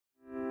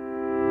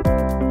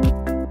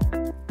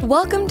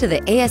Welcome to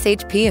the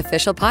ASHP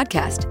Official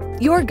Podcast,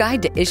 your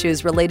guide to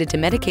issues related to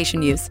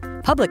medication use,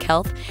 public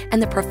health,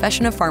 and the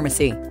profession of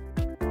pharmacy.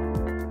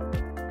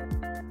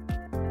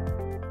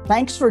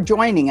 Thanks for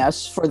joining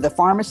us for the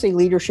Pharmacy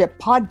Leadership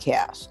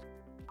Podcast.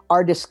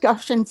 Our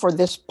discussion for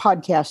this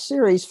podcast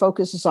series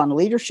focuses on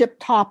leadership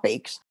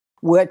topics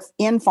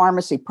within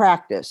pharmacy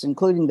practice,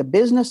 including the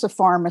business of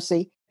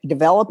pharmacy,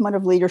 development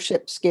of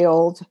leadership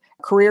skills,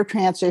 career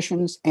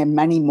transitions, and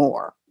many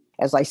more.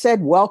 As I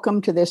said, welcome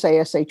to this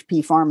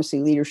ASHP Pharmacy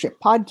Leadership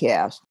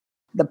Podcast,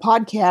 the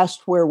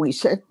podcast where we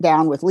sit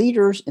down with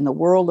leaders in the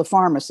world of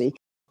pharmacy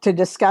to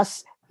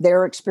discuss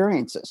their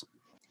experiences.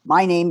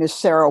 My name is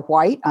Sara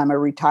White. I'm a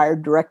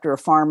retired director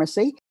of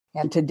pharmacy,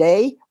 and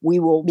today we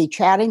will be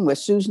chatting with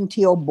Susan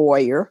Teil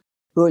Boyer,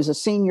 who is a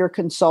senior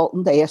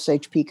consultant,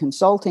 ASHP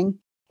Consulting,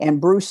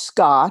 and Bruce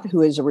Scott,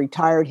 who is a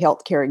retired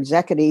healthcare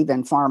executive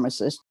and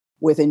pharmacist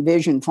with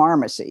Envision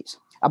Pharmacies,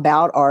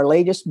 about our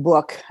latest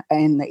book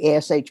in the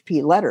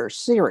ASHP Letters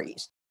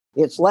series.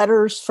 It's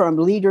letters from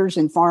leaders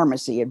in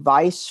pharmacy,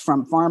 advice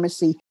from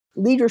pharmacy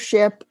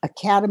leadership,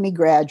 academy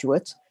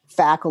graduates,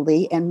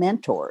 faculty, and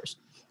mentors,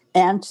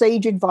 and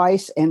sage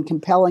advice and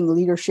compelling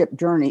leadership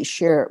journeys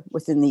shared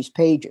within these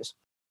pages.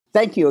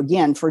 Thank you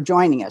again for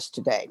joining us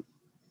today.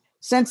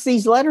 Since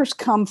these letters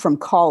come from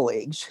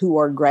colleagues who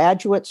are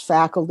graduates,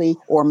 faculty,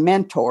 or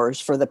mentors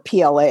for the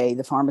PLA,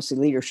 the Pharmacy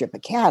Leadership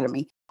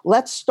Academy,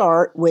 let's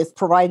start with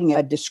providing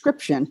a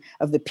description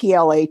of the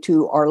PLA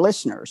to our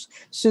listeners.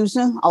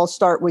 Susan, I'll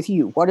start with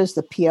you. What is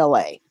the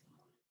PLA?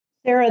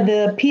 Sara,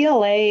 the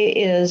PLA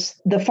is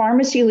the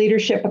Pharmacy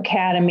Leadership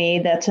Academy.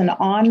 That's an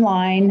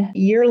online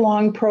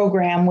year-long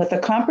program with a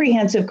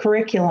comprehensive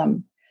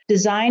curriculum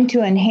designed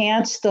to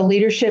enhance the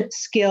leadership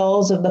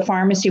skills of the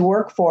pharmacy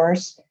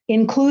workforce,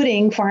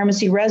 including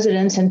pharmacy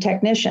residents and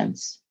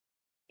technicians.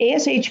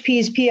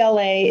 ASHP's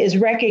PLA is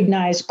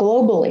recognized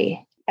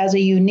globally as a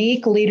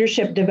unique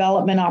leadership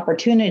development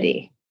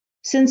opportunity.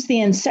 Since the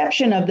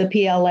inception of the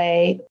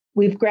PLA,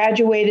 we've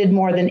graduated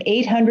more than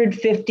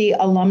 850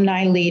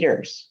 alumni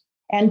leaders,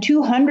 and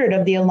 200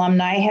 of the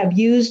alumni have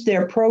used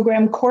their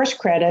program course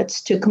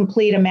credits to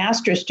complete a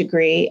master's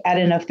degree at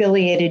an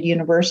affiliated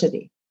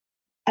university.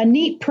 A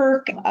neat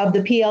perk of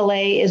the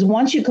PLA is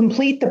once you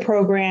complete the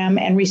program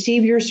and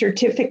receive your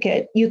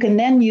certificate, you can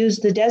then use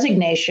the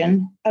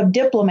designation of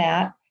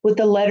diplomat with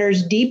the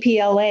letters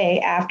DPLA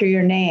after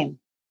your name.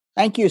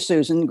 Thank you,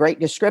 Susan.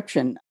 Great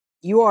description.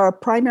 You are a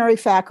primary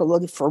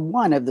faculty for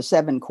one of the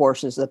 7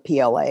 courses of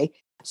PLA.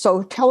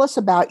 So tell us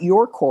about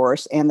your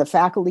course and the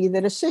faculty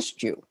that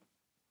assist you.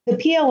 The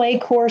PLA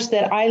course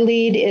that I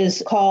lead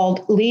is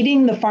called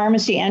Leading the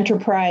Pharmacy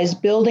Enterprise,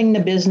 Building the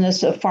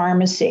Business of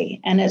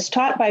Pharmacy, and it's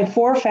taught by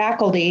 4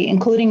 faculty,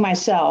 including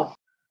myself.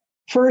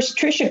 First,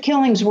 Tricia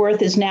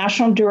Killingsworth is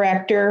National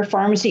Director,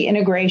 Pharmacy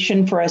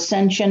Integration for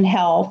Ascension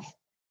Health.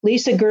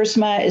 Lisa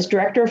Gersma is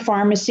Director of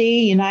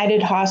Pharmacy,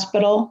 United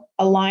Hospital,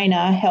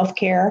 Alina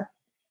Healthcare,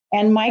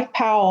 and Mike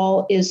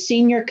Powell is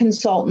Senior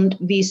Consultant,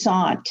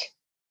 Visant.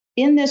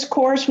 In this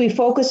course, we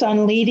focus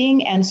on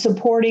leading and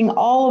supporting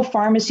all of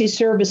pharmacy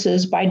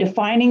services by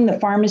defining the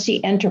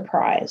pharmacy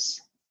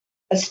enterprise,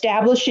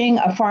 establishing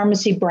a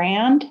pharmacy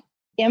brand,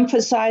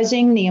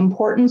 emphasizing the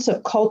importance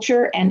of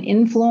culture and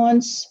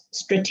influence,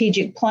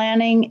 strategic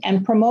planning,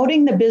 and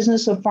promoting the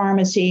business of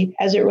pharmacy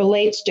as it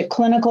relates to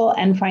clinical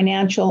and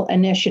financial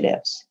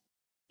initiatives.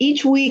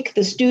 Each week,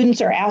 the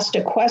students are asked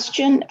a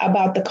question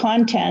about the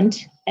content,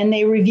 and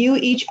they review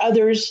each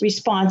other's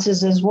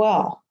responses as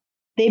well.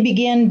 They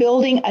begin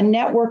building a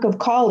network of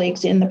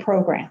colleagues in the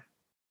program.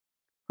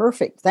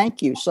 Perfect.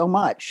 Thank you so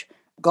much.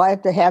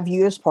 Glad to have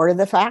you as part of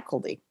the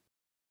faculty.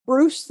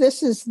 Bruce,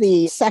 this is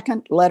the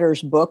second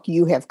letters book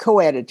you have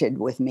co-edited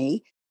with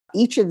me.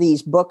 Each of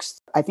these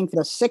books, I think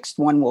the 6th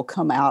one will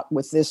come out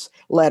with this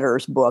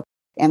letters book,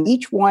 and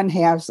each one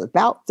has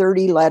about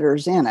 30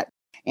 letters in it.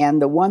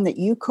 And the one that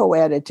you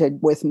co-edited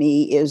with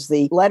me is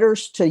the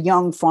Letters to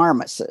Young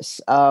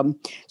Pharmacists.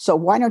 So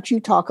why don't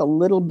you talk a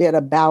little bit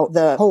about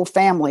the whole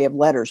family of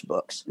letters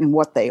books and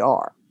what they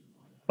are?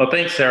 Well,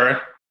 thanks, Sara.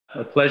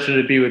 A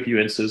pleasure to be with you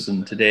and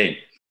Susan today.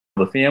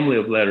 The family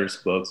of letters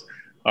books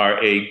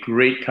are a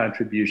great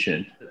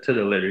contribution to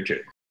the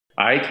literature.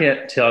 I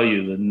can't tell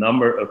you the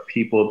number of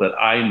people that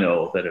I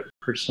know that have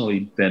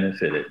personally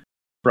benefited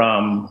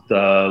from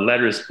the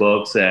letters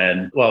books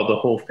and, well, the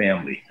whole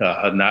family,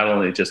 not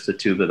only just the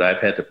 2 that I've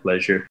had the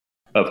pleasure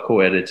of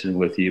co-editing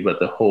with you, but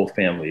the whole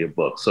family of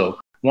books. So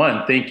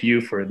one, thank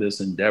you for this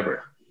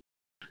endeavor.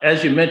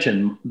 As you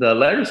mentioned, the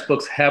letters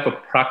books have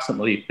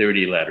approximately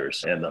 30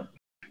 letters in them.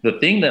 The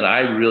thing that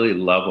I really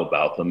love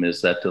about them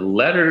is that the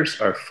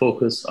letters are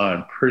focused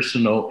on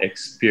personal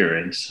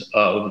experience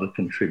of the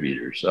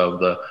contributors, of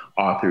the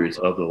authors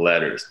of the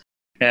letters.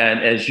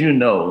 And as you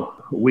know,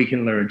 we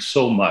can learn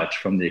so much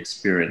from the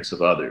experience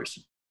of others.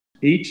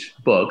 Each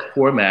book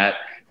format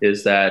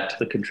is that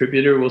the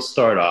contributor will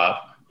start off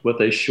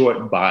with a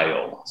short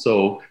bio.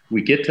 So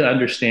we get to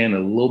understand a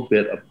little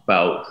bit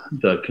about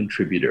the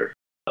contributor.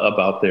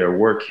 about their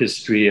work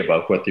history,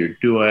 about what they're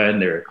doing,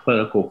 their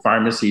clinical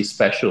pharmacy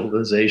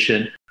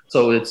specialization.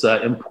 So it's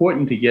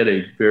important to get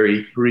a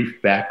very brief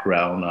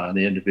background on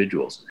the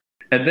individuals.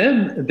 And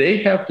then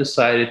they have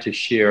decided to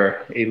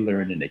share a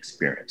learning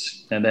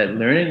experience. And that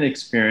learning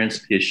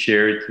experience is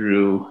shared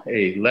through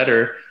a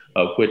letter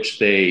of which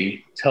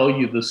they tell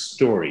you the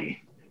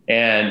story.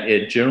 And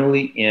it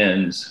generally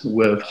ends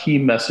with key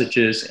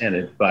messages and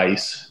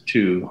advice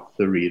to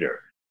the reader.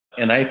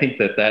 And I think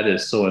that that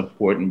is so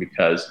important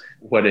because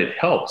what it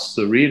helps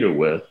the reader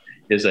with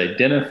is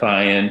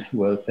identifying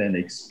with an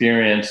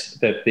experience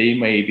that they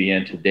may be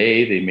in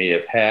today, they may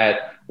have had,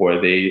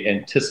 or they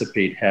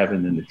anticipate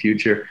having in the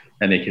future,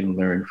 and they can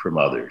learn from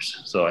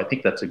others. So I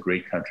think that's a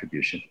great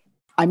contribution.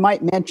 I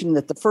might mention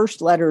that the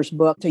first letters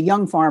book to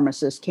young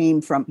pharmacists came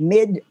from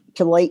mid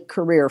to late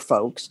career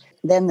folks.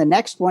 Then the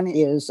next one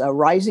is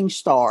Rising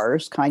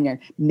Stars, kind of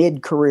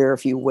mid-career,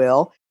 if you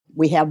will.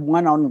 We have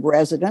one on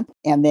resident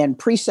and then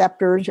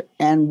preceptors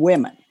and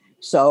women.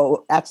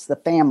 So that's the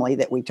family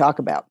that we talk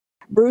about.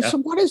 Bruce,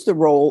 What is the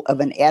role of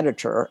an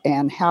editor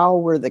and how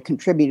were the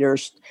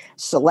contributors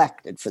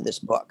selected for this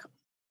book?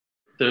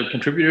 The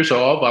contributors are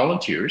all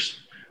volunteers.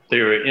 They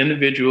are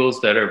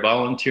individuals that are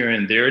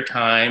volunteering their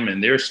time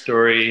and their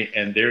story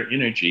and their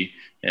energy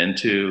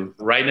into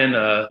writing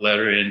a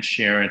letter and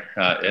sharing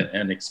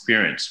an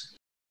experience.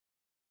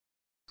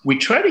 We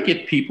try to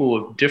get people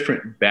with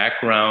different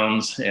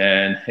backgrounds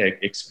and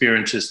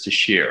experiences to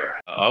share,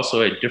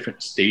 also at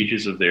different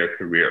stages of their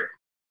career.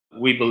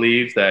 We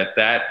believe that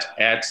that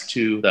adds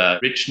to the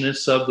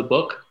richness of the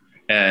book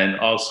and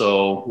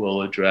also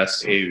will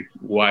address a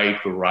wide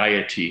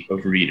variety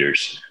of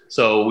readers.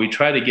 So we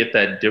try to get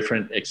that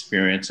different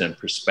experience and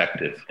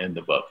perspective in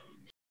the book.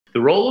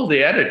 The role of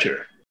the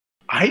editor.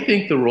 I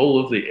think the role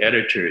of the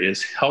editor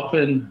is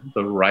helping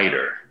the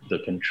writer, the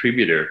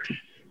contributor,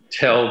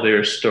 tell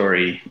their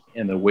story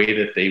in the way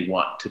that they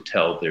want to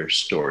tell their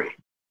story.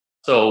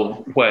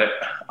 So what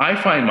I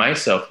find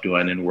myself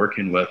doing in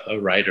working with a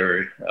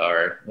writer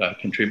or a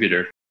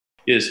contributor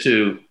is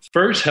to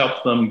first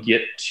help them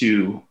get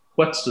to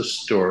what's the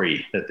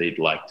story that they'd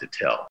like to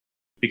tell.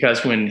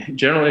 Because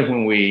generally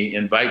when we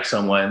invite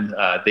someone,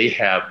 they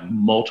have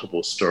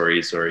multiple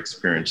stories or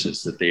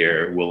experiences that they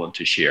are willing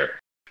to share.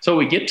 So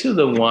we get to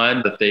the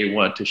one that they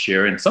want to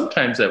share, and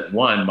sometimes that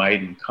one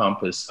might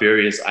encompass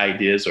various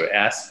ideas or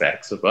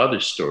aspects of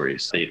other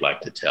stories they'd like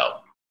to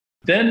tell.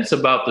 Then it's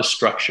about the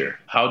structure.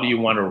 How do you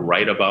want to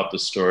write about the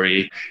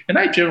story? And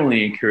I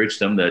generally encourage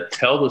them to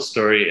tell the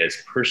story as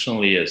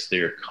personally as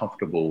they're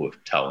comfortable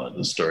with telling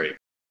the story.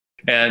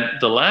 And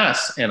the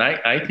last, and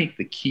I think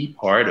the key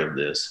part of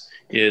this,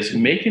 is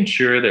making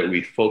sure that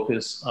we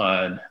focus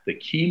on the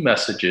key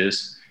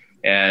messages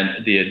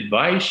and the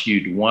advice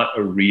you'd want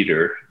a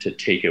reader to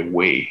take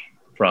away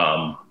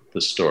from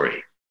the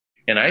story.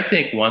 And I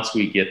think once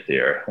we get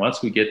there,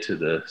 once we get to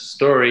the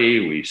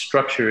story, we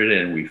structure it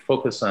and we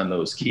focus on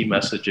those key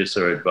messages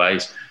or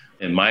advice,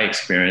 in my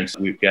experience,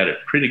 we've got a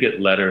pretty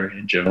good letter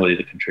and generally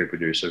the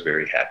contributors are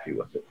very happy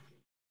with it.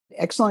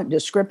 Excellent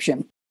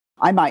description.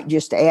 I might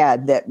just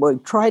add that we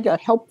try to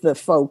help the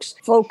folks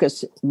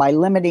focus by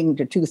limiting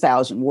to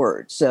 2,000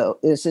 words. So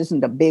this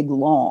isn't a big,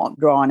 long,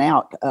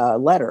 drawn-out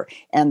letter.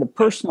 And the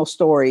personal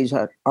stories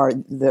are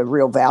the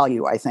real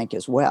value, I think,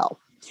 as well.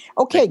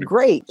 Okay,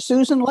 great.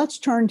 Susan, let's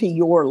turn to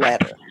your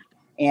letter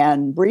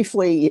and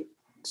briefly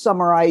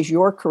summarize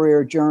your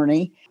career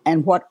journey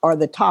and what are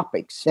the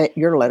topics that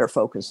your letter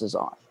focuses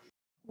on.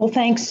 Well,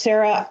 thanks,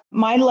 Sara.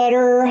 My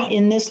letter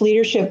in this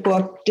leadership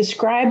book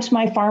describes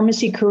my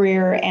pharmacy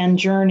career and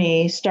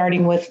journey,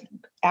 starting with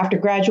after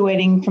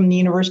graduating from the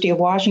University of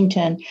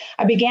Washington.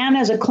 I began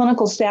as a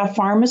clinical staff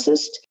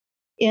pharmacist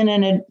in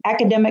an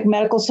academic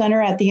medical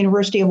center at the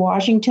University of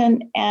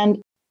Washington,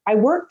 and I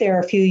worked there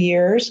a few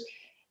years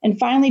and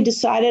finally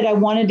decided I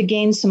wanted to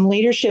gain some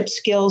leadership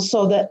skills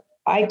so that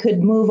I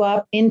could move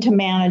up into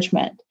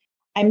management.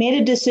 I made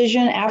a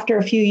decision after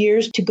a few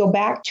years to go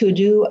back to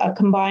do a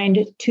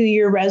combined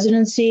 2-year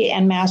residency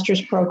and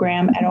master's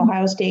program at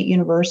Ohio State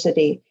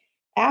University.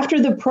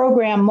 After the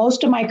program,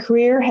 most of my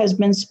career has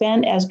been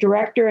spent as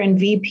director and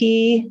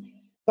VP,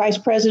 vice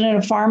president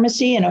of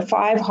pharmacy in a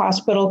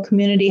 5-hospital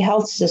community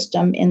health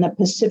system in the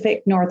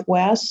Pacific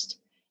Northwest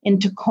in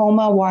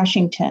Tacoma,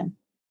 Washington.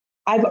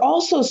 I've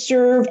also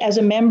served as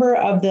a member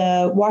of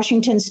the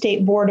Washington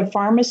State Board of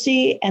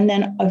Pharmacy and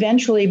then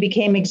eventually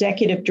became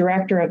executive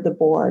director of the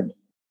board.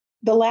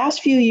 The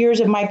last few years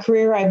of my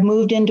career, I've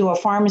moved into a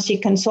pharmacy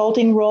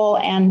consulting role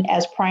and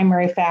as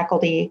primary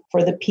faculty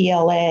for the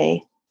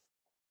PLA.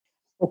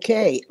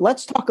 Okay,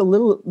 let's talk a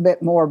little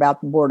bit more about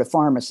the Board of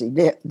Pharmacy.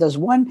 Does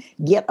one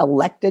get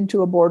elected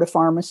to a Board of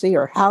Pharmacy,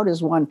 or how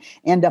does one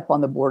end up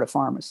on the Board of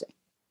Pharmacy?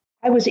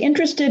 I was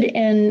interested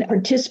in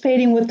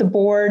participating with the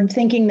board,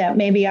 thinking that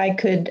maybe I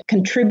could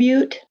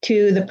contribute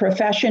to the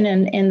profession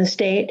in the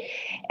state.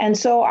 And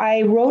so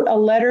I wrote a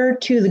letter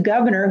to the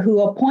governor who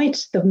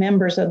appoints the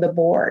members of the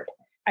board.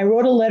 I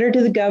wrote a letter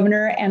to the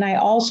governor, and I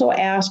also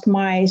asked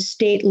my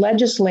state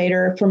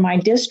legislator for my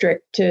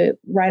district to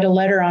write a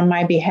letter on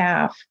my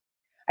behalf.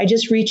 I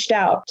just reached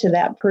out to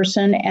that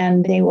person,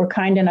 and they were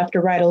kind enough to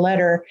write a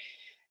letter.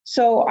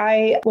 So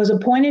I was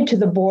appointed to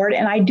the board,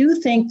 and I do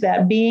think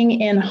that being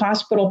in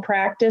hospital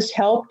practice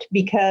helped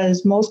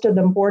because most of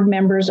the board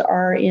members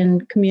are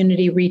in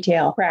community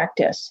retail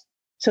practice.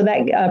 So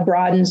that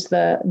broadens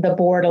the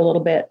board a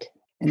little bit.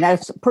 And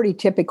that's a pretty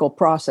typical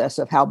process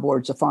of how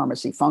boards of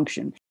pharmacy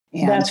function.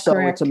 And that's so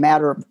correct. It's a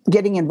matter of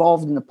getting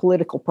involved in the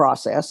political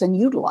process and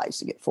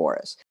utilizing it for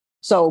us.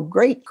 So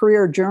great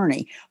career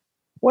journey.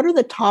 What are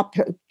the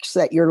topics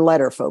that your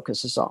letter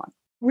focuses on?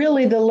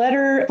 Really, the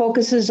letter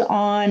focuses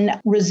on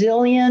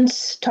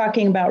resilience,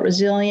 talking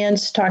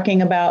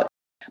about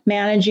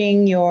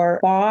managing your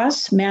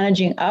boss,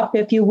 managing up,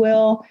 if you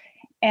will.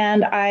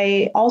 And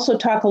I also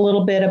talk a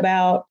little bit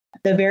about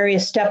the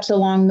various steps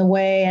along the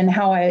way and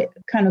how I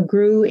kind of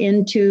grew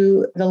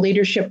into the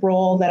leadership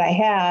role that I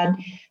had,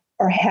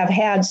 or have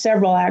had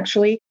several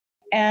actually.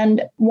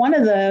 And one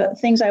of the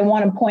things I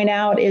want to point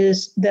out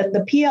is that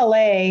the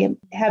PLA,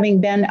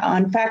 having been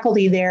on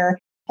faculty there,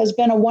 has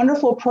been a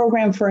wonderful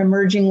program for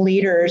emerging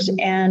leaders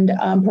and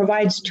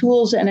provides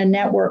tools and a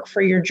network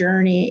for your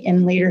journey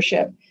in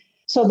leadership.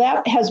 So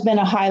that has been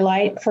a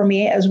highlight for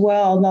me as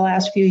well in the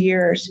last few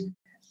years.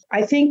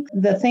 I think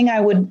the thing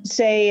I would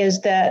say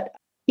is that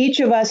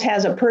each of us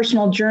has a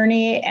personal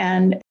journey,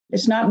 and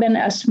it's not been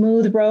a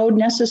smooth road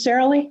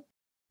necessarily.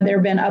 There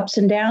have been ups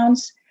and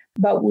downs,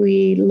 but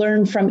we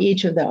learn from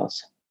each of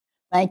those.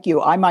 Thank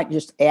you. I might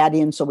just add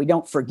in so we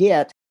don't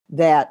forget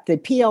that the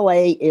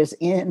PLA is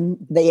in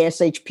the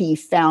ASHP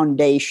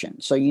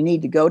Foundation. So you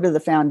need to go to the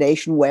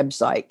foundation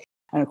website,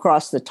 and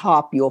across the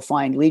top, you'll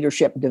find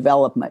leadership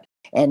development,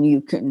 and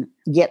you can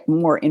get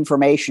more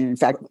information. In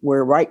fact,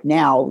 we're right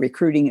now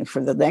recruiting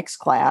for the next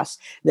class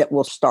that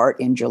will start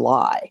in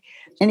July.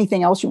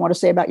 Anything else you want to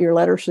say about your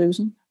letter,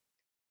 Susan?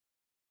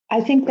 I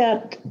think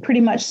that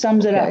pretty much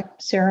sums it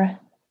up, Sarah.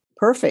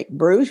 Perfect.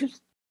 Bruce?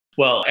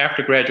 Well,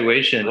 after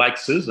graduation, like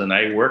Susan,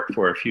 I worked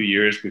for a few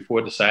years before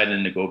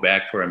deciding to go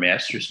back for a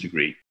master's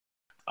degree.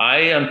 I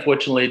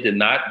unfortunately did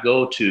not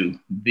go to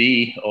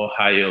the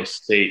Ohio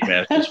State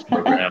master's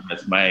program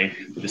as my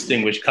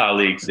distinguished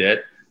colleagues did.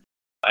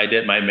 I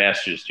did my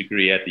master's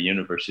degree at the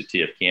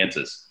University of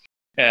Kansas.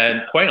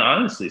 And quite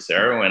honestly,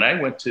 Sarah, when I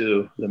went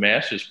to the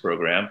master's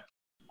program,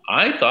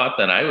 I thought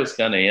that I was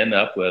going to end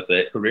up with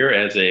a career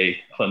as a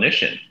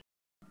clinician,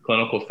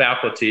 clinical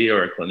faculty,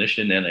 or a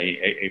clinician in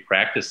a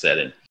practice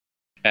setting,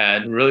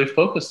 and really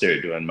focused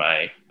there doing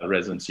my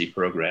residency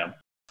program.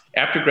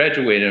 After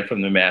graduating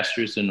from the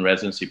master's in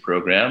residency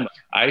program,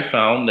 I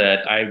found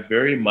that I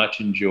very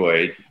much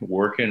enjoyed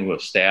working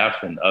with staff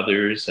and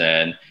others,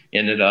 and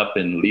ended up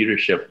in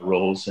leadership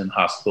roles in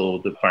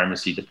hospital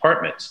pharmacy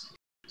departments.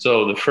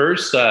 So the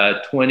first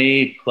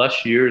 20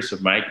 plus years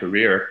of my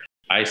career,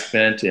 I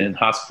spent in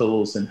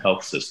hospitals and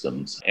health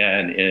systems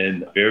and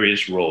in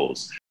various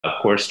roles.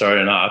 Of course,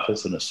 starting off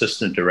as an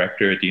assistant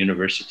director at the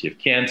University of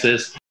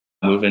Kansas,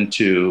 moving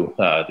to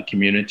the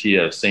community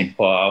of St.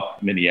 Paul,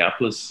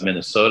 Minneapolis,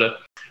 Minnesota,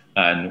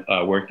 and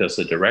worked as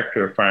a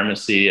director of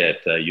pharmacy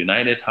at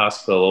United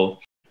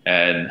Hospital,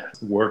 and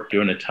worked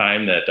during a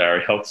time that our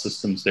health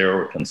systems there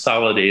were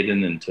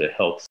consolidating into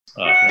health,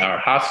 our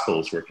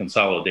hospitals were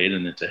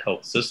consolidating into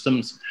health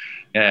systems,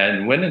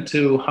 and went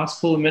into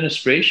hospital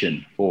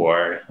administration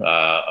for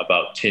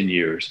about 10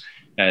 years,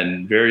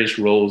 and various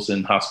roles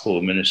in hospital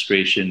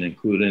administration,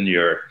 including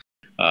your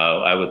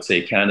I would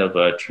say kind of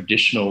a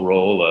traditional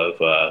role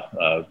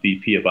of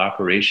VP of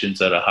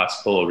operations at a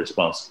hospital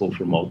responsible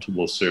for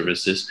multiple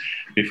services,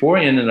 before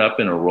I ended up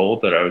in a role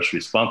that I was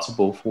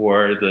responsible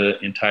for the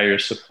entire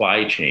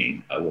supply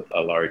chain with a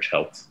large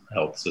health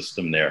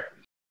system there.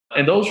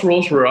 And those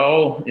roles were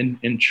all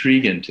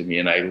intriguing to me,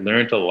 and I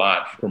learned a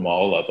lot from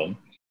all of them.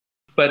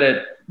 But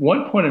at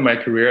one point in my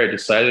career, I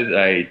decided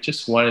I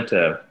just wanted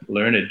to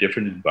learn a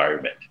different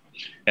environment,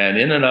 and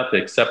ended up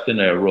accepting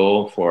a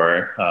role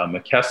for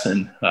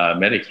McKesson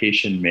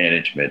Medication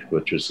Management,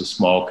 which was a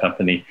small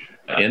company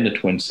in the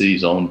Twin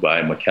Cities owned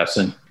by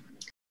McKesson,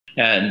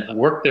 and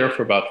worked there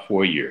for about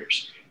 4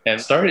 years, and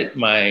started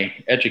my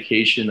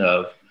education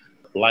of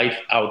life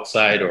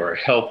outside, or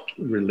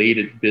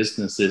health-related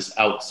businesses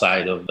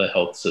outside of the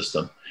health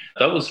system.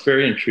 That was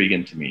very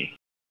intriguing to me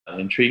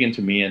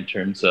in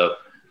terms of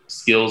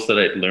skills that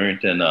I'd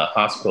learned in a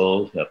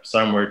hospital.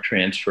 Some were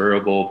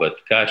transferable, but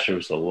gosh, there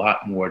was a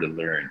lot more to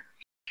learn.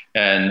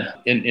 And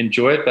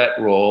enjoyed that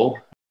role.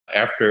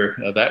 After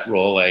that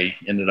role, I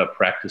ended up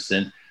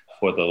practicing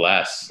for the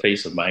last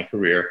phase of my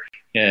career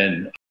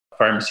in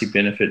pharmacy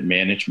benefit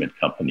management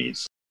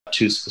companies,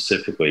 two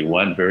specifically,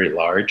 one very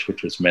large,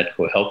 which was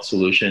Medical Health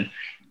Solution,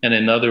 and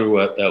another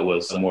that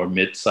was more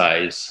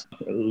mid-size.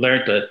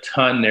 Learned a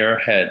ton there,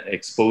 had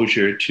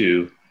exposure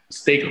to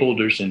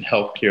stakeholders in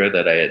healthcare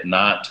that I had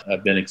not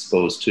been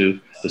exposed to,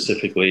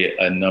 specifically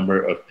a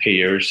number of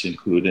payers,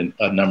 including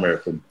a number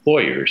of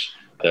employers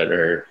that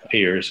are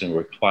payers and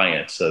were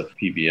clients of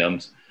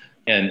PBMs.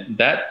 And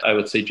that, I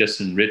would say,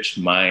 just enriched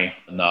my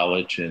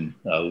knowledge and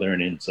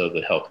learnings of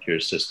the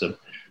healthcare system.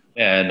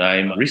 And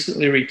I'm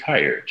recently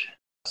retired,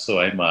 so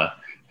I'm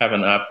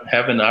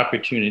having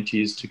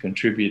opportunities to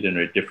contribute in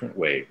a different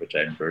way, which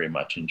I'm very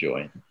much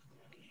enjoying.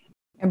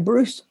 And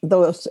Bruce,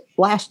 those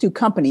last two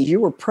companies, you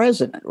were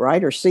president,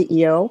 right? Or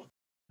CEO?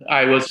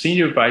 I was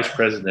senior vice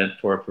president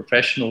for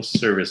professional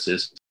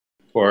services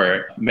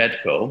for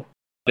Medco.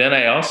 Then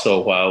I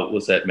also, while I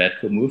was at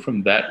Medco, moved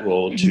from that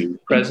role to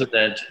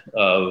president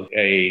of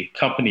a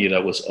company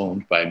that was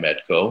owned by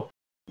Medco,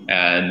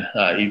 and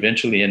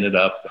eventually ended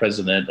up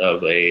president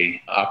of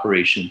a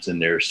operations in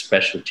their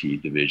specialty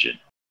division.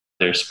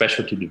 Their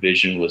specialty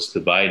division was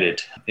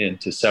divided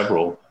into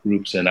several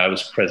groups, and I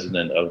was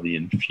president of the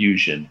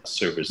infusion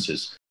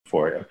services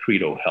for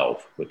Accredo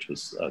Health, which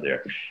was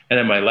there. And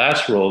in my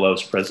last role, I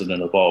was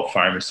president of all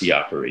pharmacy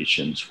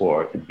operations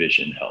for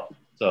Envision Health.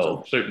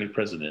 So certainly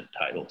president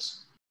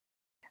titles.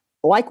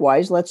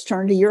 Likewise, let's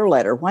turn to your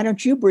letter. Why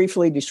don't you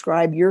briefly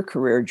describe your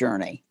career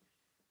journey?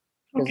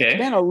 Because It's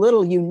been a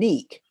little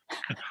unique.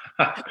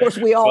 Of course,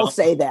 we all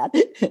say that.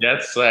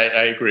 Yes, I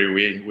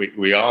agree.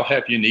 We all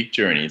have unique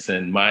journeys,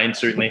 and mine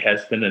certainly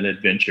has been an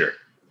adventure.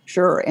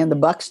 Sure, and the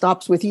buck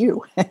stops with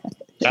you.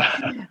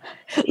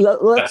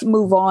 Let's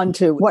move on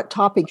to what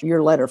topic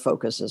your letter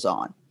focuses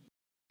on.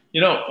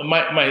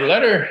 My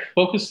letter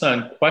focused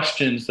on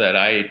questions that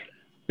I'd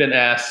been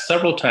asked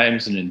several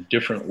times and in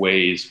different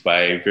ways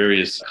by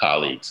various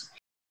colleagues.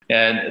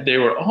 And they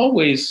were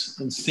always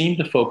seemed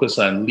to focus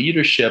on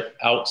leadership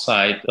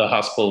outside the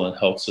hospital and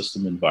health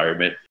system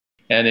environment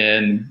and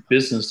in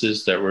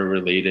businesses that were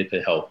related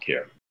to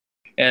healthcare.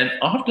 And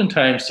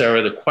oftentimes,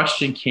 Sarah, the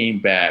question came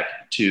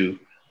back to,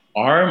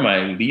 are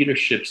my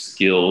leadership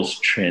skills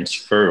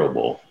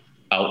transferable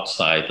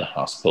outside the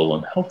hospital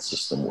and health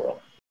system world?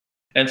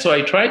 And so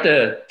I tried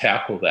to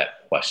tackle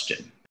that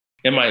question.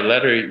 In my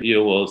letter,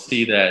 you will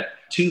see that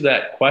to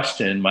that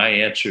question, my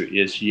answer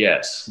is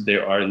yes.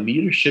 There are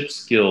leadership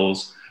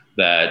skills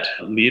that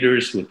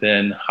leaders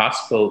within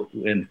hospital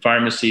and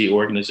pharmacy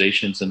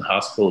organizations and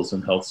hospitals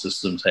and health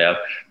systems have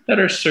that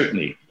are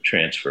certainly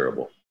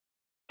transferable.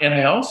 And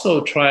I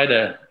also try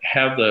to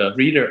have the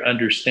reader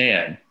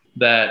understand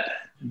that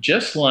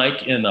just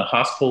like in the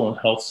hospital and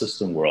health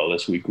system world,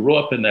 as we grow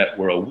up in that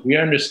world, we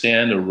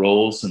understand the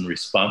roles and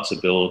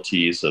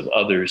responsibilities of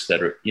others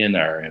that are in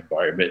our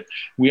environment.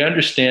 We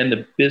understand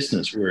the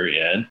business we're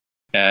in.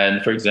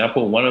 And for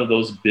example, one of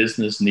those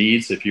business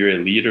needs, if you're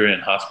a leader in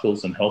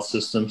hospitals and health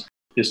systems,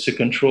 is to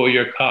control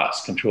your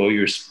costs, control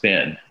your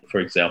spend,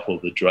 for example,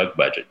 the drug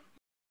budget.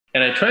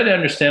 And I try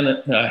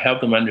to have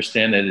them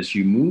understand that as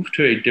you move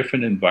to a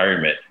different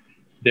environment,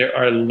 there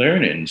are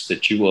learnings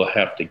that you will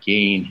have to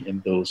gain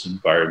in those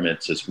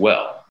environments as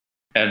well.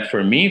 And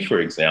for me, for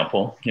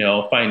example,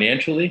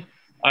 financially,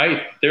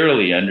 I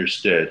thoroughly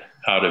understood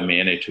how to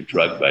manage a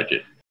drug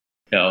budget.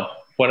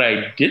 What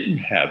I didn't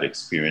have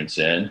experience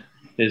in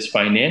is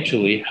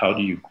financially, how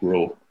do you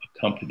grow a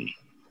company?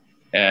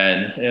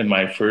 And in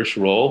my first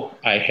role,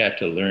 I had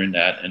to learn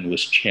that and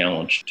was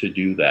challenged to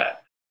do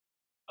that.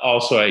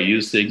 Also, I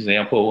used the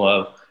example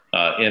of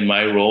in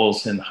my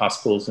roles in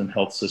hospitals and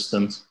health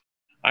systems,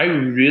 I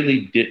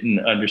really didn't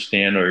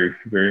understand or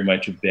very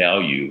much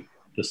value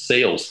the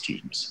sales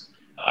teams.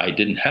 I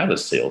didn't have a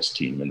sales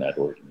team in that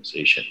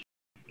organization.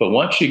 But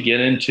once you get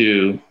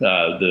into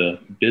the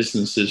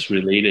businesses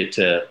related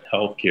to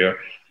healthcare,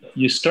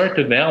 you start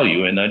to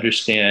value and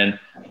understand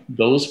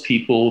those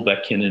people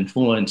that can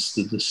influence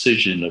the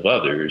decision of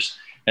others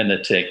and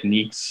the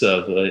techniques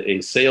of a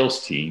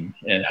sales team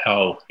and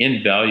how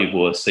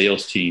invaluable a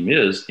sales team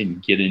is in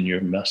getting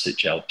your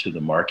message out to the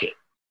market.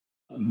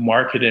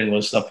 Marketing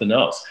was something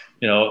else.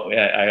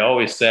 I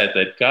always said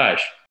that,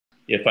 gosh,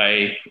 if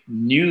I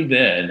knew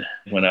then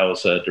when I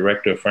was a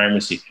director of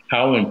pharmacy,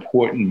 how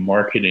important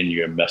marketing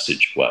your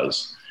message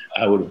was,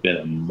 I would have been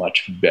a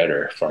much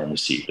better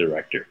pharmacy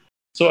director.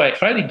 So I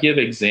try to give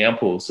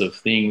examples of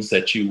things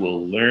that you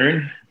will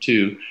learn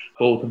to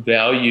both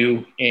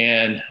value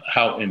and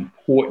how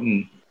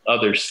important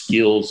other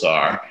skills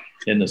are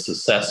in the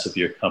success of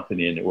your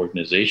company and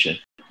organization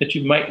that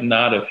you might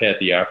not have had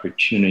the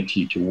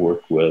opportunity to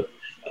work with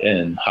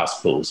in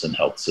hospitals and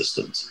health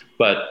systems.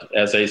 But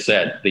as I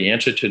said, the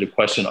answer to the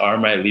question, are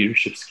my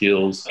leadership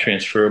skills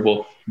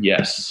transferable?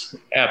 Yes,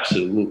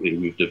 absolutely.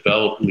 We've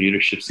developed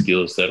leadership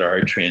skills that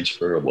are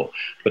transferable,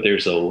 but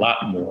there's a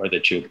lot more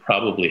that you'll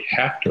probably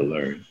have to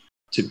learn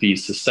to be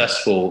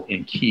successful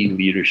in key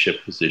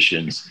leadership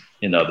positions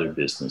in other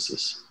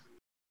businesses.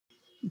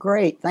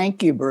 Great.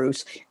 Thank you,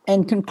 Bruce.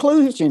 In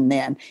conclusion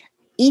then,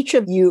 each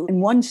of you,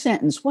 in one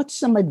sentence, what's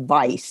some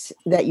advice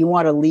that you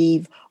want to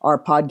leave our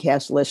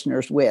podcast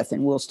listeners with?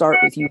 And we'll start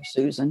with you,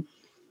 Susan.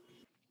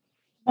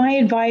 My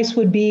advice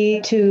would be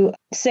to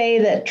say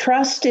that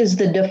trust is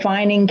the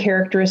defining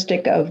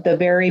characteristic of the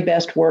very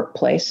best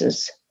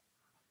workplaces,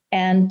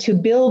 and to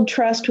build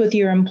trust with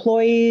your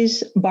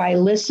employees by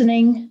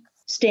listening,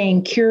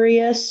 staying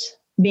curious,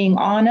 being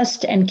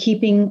honest, and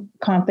keeping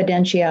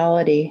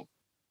confidentiality.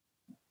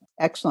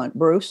 Excellent.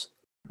 Bruce?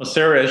 Well,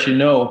 Sarah, as you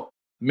know,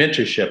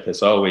 mentorship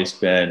has always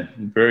been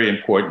very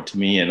important to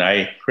me, and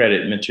I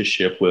credit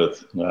mentorship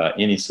with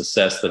any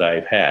success that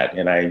I've had.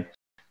 And I'm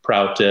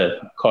proud to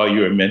call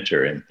you a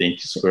mentor, and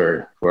thanks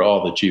for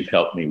all that you've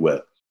helped me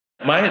with.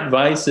 My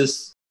advice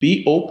is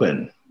be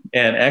open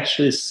and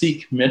actually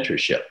seek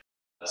mentorship.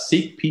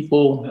 Seek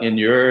people in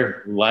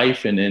your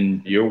life and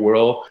in your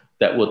world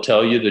that will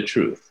tell you the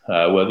truth,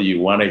 whether you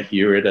want to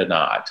hear it or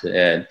not,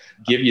 and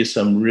give you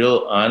some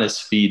real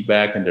honest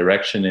feedback and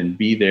direction, and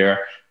be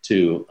there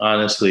to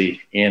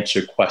honestly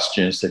answer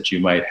questions that you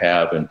might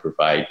have and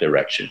provide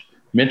direction.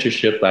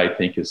 Mentorship, I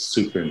think, is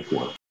super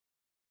important.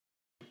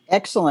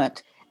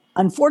 Excellent.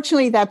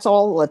 Unfortunately, that's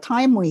all the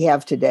time we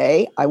have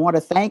today. I want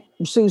to thank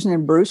Susan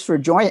and Bruce for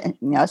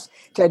joining us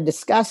to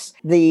discuss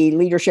the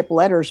Leadership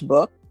Letters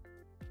book.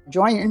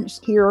 Join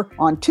us here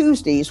on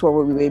Tuesdays, where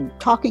we'll be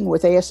talking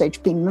with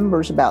ASHP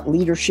members about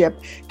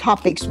leadership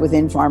topics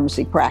within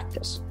pharmacy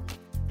practice.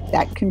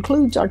 That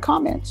concludes our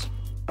comments.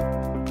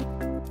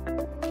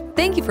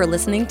 Thank you for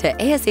listening to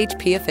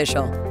ASHP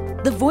Official,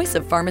 the voice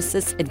of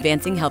pharmacists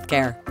advancing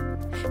healthcare.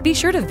 Be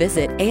sure to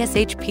visit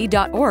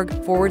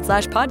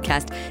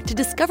ashp.org/podcast to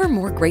discover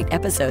more great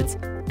episodes,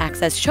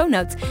 access show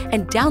notes,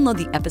 and download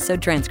the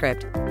episode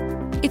transcript.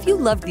 If you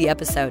loved the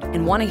episode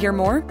and want to hear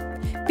more,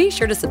 be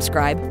sure to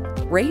subscribe,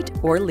 rate,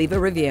 or leave a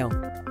review.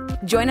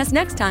 Join us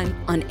next time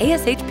on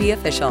ASHP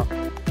Official.